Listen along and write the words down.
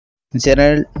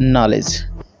General knowledge.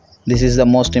 This is the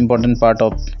most important part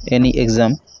of any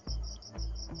exam.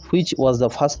 Which was the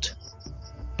first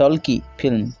talkie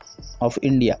film of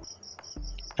India?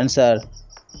 Answer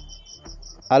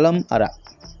Alam Ara.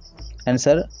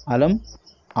 Answer Alam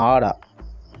Ara.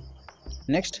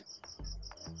 Next,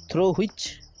 through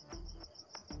which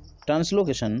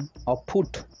translocation of food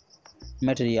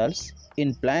materials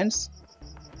in plants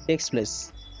takes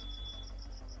place?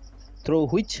 Through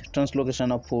which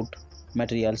translocation of food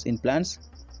materials in plants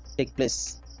take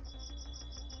place?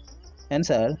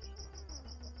 Answer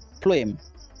phloem.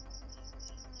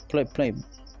 Phloem.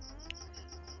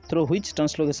 Through which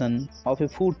translocation of a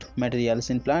food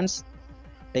materials in plants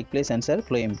take place? Answer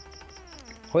phloem.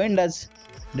 When does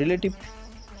relative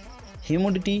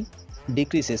humidity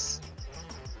decreases?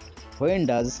 When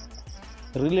does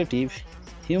relative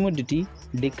humidity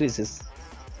decreases?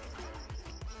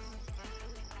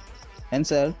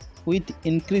 Answer with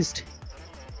increased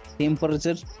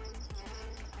temperature.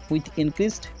 With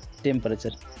increased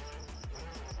temperature.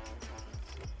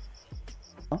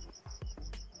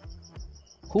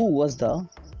 Who was the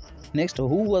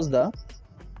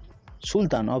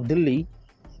Sultan of Delhi,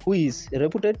 who is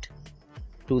reputed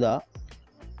to have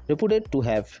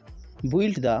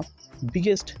built the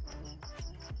biggest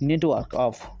network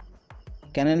of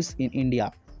canals in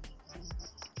India?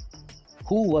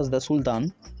 Who was the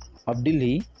Sultan of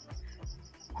Delhi,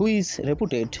 who is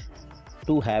reputed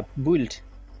to have built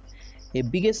a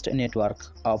biggest network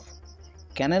of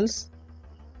canals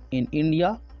in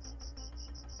India?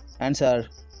 Answer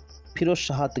Firoz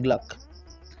Shah Tughlaq.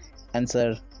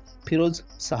 Answer Firoz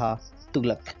Shah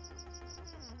Tughlaq.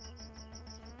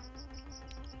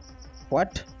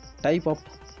 What type of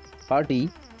party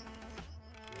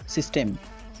system?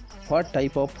 What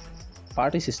type of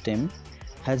party system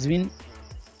has been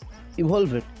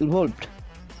evolved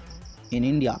in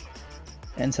India?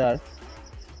 Answer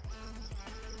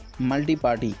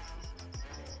multi-party.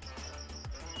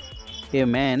 A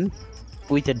man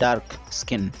with a dark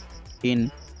skin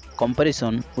in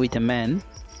comparison with a man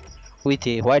with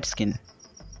a white skin,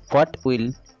 what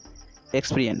will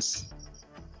experience?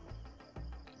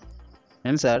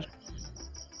 Answer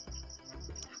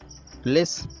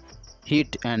less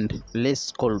heat and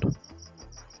less cold.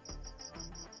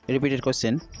 Repeated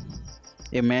question.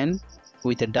 A man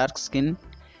with a dark skin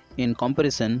in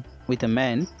comparison with a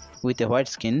man with a white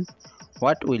skin,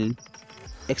 what will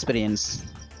experience?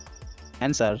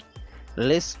 Answer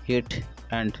less heat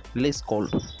and less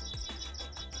cold.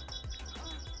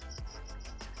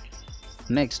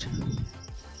 Next,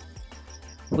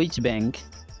 which bank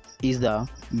is the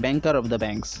banker of the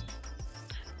banks?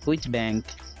 Which bank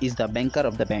is the banker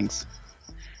of the banks?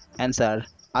 Answer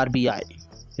RBI,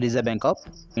 Reserve Bank of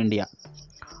India.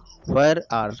 Where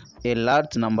are a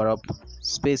large number of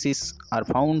species are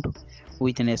found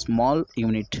within a small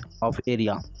unit of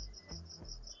area?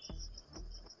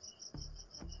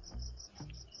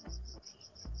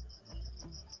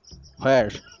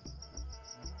 Where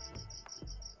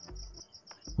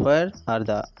are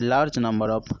the large number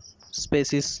of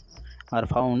species are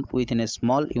found within a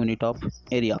small unit of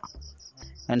area?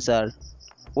 Answer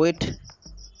wet,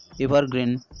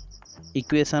 evergreen,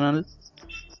 equatorial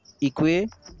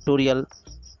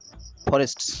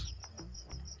forests.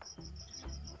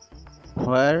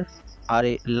 Where are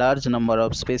a large number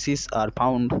of species are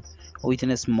found within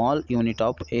a small unit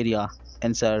of area?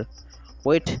 Answer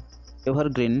wet,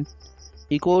 evergreen,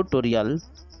 equatorial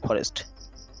forest.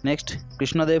 Next,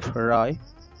 Krishnadev Rai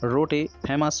wrote a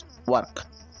famous work,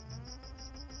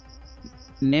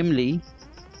 namely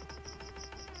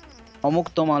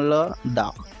Amuktamalla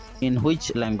Da. In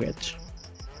which language?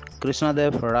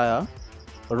 Krishnadev Rai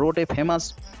wrote a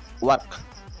famous work,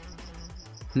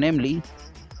 namely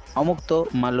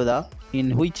Amuktamalla.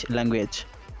 In which language?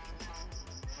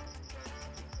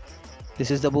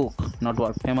 This is the book, not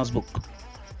work, famous book.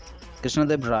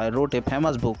 Krishnadev Rai wrote a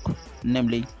famous book,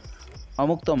 namely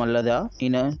Amuktamalla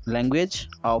in a language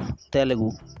of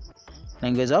Telugu.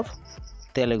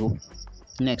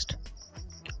 Next,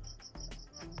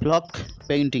 block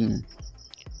painting.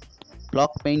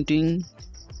 Block painting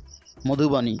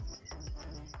Madhubani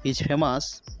is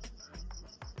famous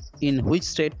in which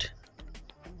state?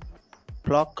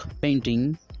 Block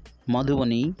painting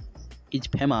Madhubani is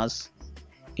famous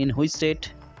in which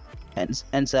state?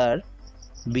 Answer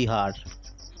Bihar.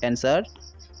 Answer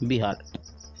Bihar.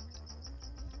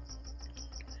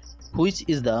 Which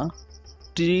is the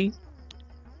tree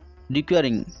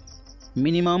requiring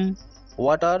minimum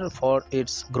water for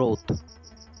its growth?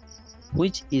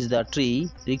 Which is the tree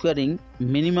requiring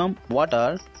minimum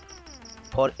water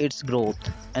for its growth?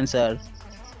 Answer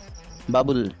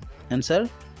Babul. Answer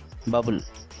bubble.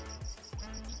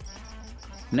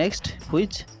 Next,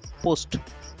 which post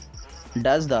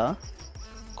does the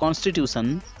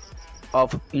Constitution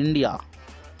of India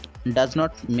does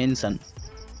not mention?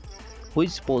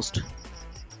 Which post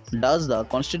does the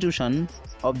Constitution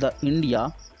of the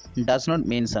India does not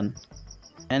mention?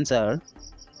 Answer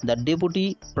the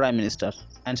Deputy Prime Minister.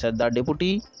 Answer the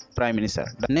Deputy Prime Minister.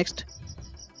 Next,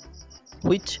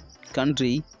 which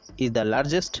country is the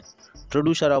largest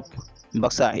producer of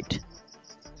bauxite?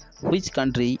 Which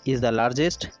country is the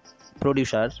largest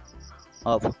producer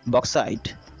of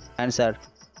bauxite? Answer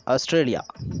Australia.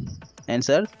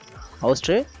 Answer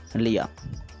Australia.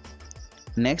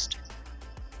 Next,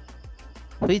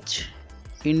 which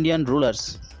Indian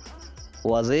rulers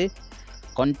was a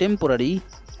contemporary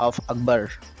of Akbar?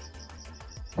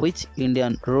 Which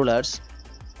Indian rulers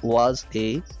was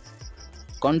a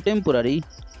contemporary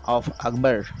of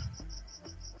Akbar?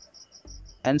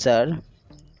 Answer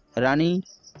Rani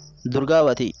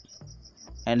Durgavati.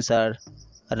 Answer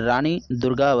Rani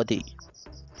Durgavati.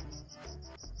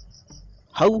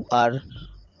 How are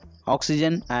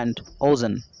oxygen and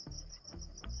ozone?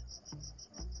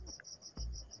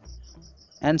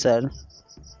 Answer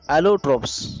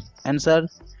allotropes. Answer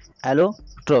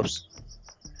allotropes.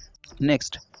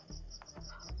 Next,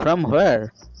 from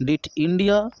where did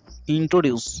India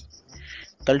introduce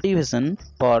cultivation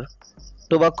for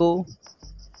tobacco,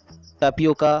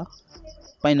 tapioca,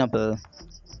 pineapple?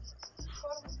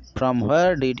 From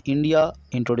where did India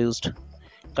introduce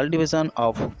cultivation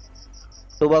of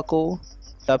tobacco,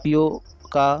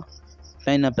 tapioca,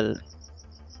 pineapple?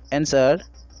 Answer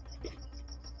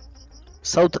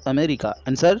South America.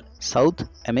 Answer South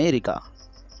America.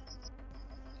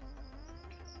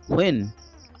 When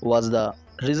was the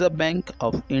Reserve Bank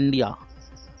of India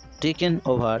taken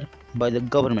over by the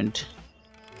government?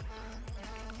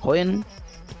 When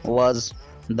was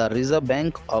the Reserve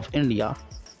Bank of India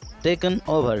taken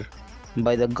over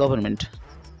by the government?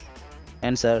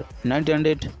 Answer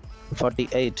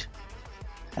 1948.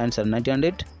 Answer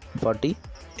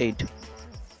 1948.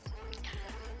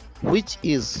 Which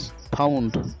is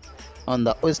found on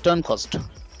the western coast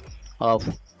of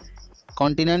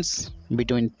continents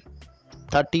between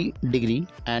 30°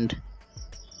 and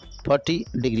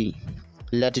 40°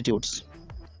 latitudes?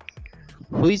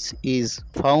 Which is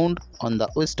found on the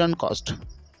western coast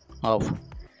of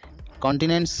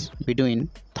continents between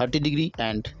 30°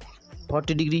 and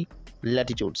 40°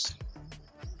 latitudes?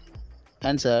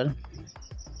 Answer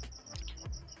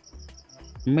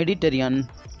Mediterranean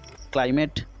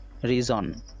climate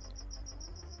region.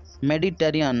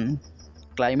 Mediterranean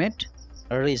climate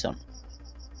region.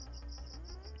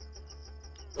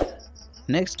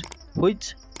 Next,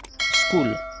 which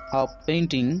school of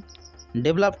painting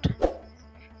developed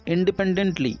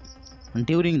independently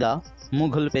during the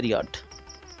Mughal period?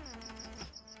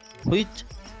 Which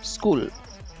school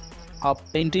of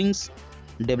paintings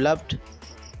developed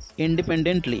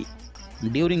independently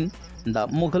during the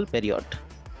Mughal period?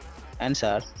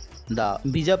 Answer the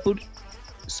Bijapur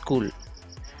school.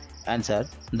 Answer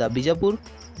the Bijapur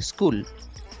school.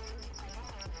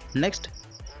 Next,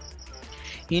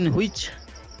 in which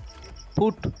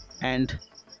foot and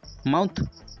mouth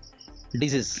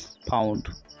disease found?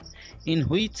 In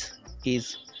which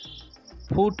is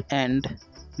foot and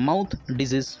mouth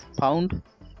disease found?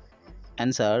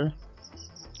 Answer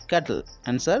cattle.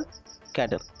 Answer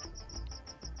cattle.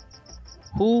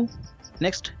 Who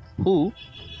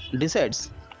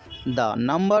decides the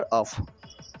number of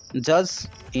judges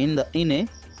in a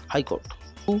high court?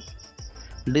 Who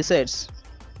decides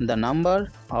the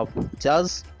number of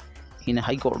judges in a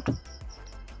high court?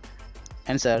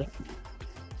 Answer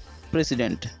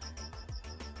president.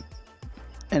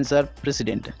 Answer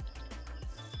president.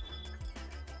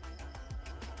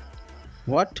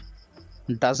 What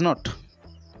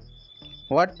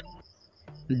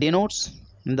denotes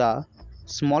the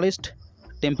smallest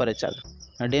temperature?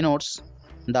 Denotes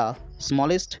the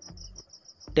smallest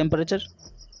temperature?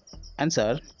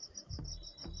 Answer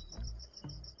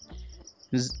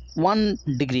 1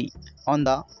 degree on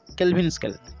the Kelvin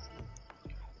scale.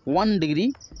 1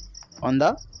 degree on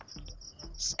the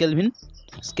Kelvin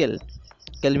scale.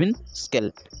 Kelvin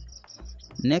scale.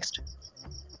 Next,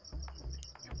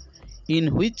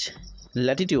 in which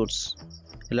latitudes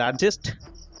largest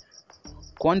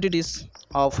quantities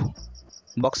of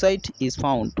bauxite is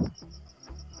found?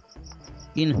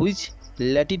 In which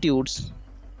latitudes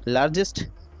largest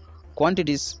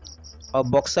quantities of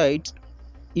bauxite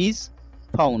is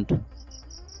found?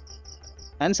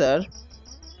 Answer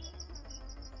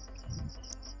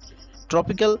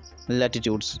tropical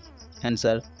latitudes.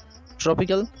 Answer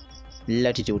tropical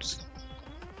latitudes.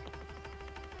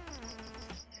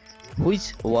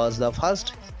 Which was the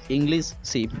first English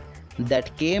ship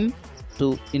that came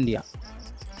to India?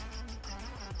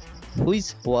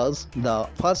 Which was the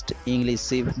first English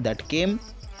ship that came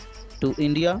to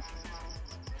India?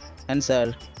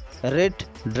 Answer Red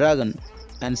Dragon.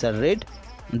 Answer Red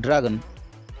Dragon.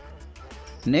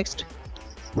 Next,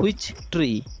 which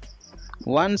tree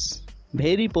once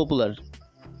very popular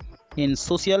in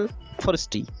social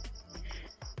forestry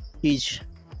is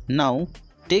now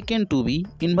taken to be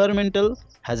environmental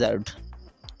hazard?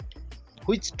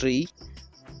 Which tree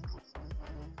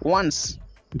once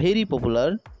very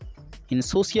popular in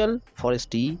social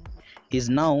forestry is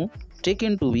now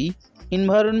taken to be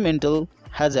environmental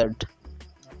hazard?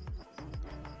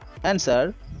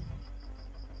 Answer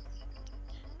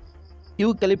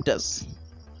eucalyptus.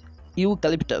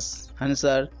 Eucalyptus.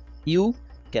 Answer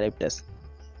eucalyptus.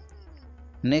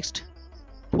 Next,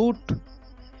 foot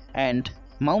and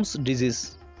mouth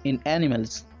disease in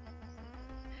animals.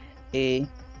 A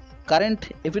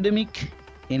current epidemic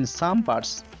in some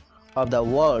parts of the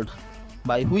world.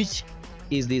 By which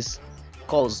is this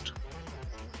caused?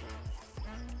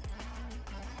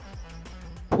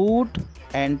 Foot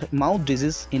and mouth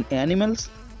disease in animals.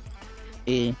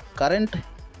 A current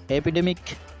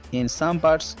epidemic in some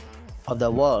parts of the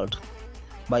world.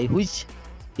 By which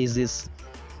is this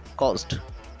caused?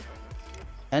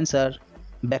 Answer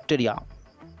bacteria.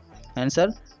 Answer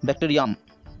bacterium.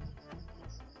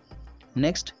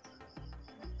 Next,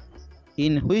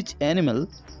 in which animal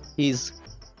is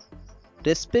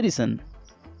respiration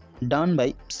done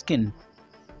by skin?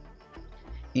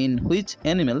 In which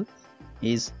animal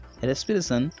is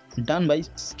respiration done by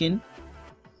skin?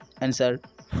 Answer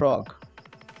frog.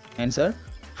 Answer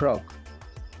frog.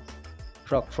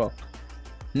 Frog.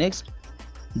 Next,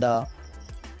 the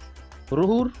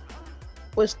Ruhr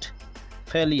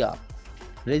Westphalia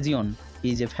region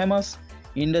is a famous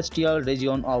industrial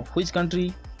region of which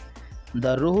country?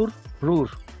 The Ruhr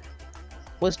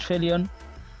Westphalian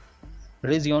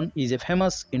region is a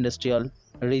famous industrial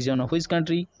region of which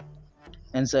country?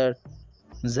 Answer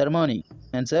Germany.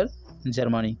 Answer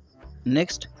Germany.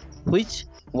 Next, which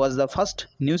was the first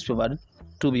newspaper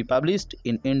to be published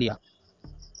in India?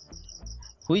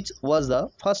 Which was the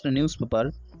first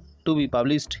newspaper to be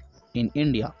published in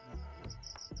India?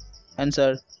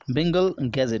 Answer Bengal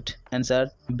Gazette. Answer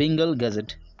Bengal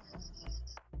Gazette.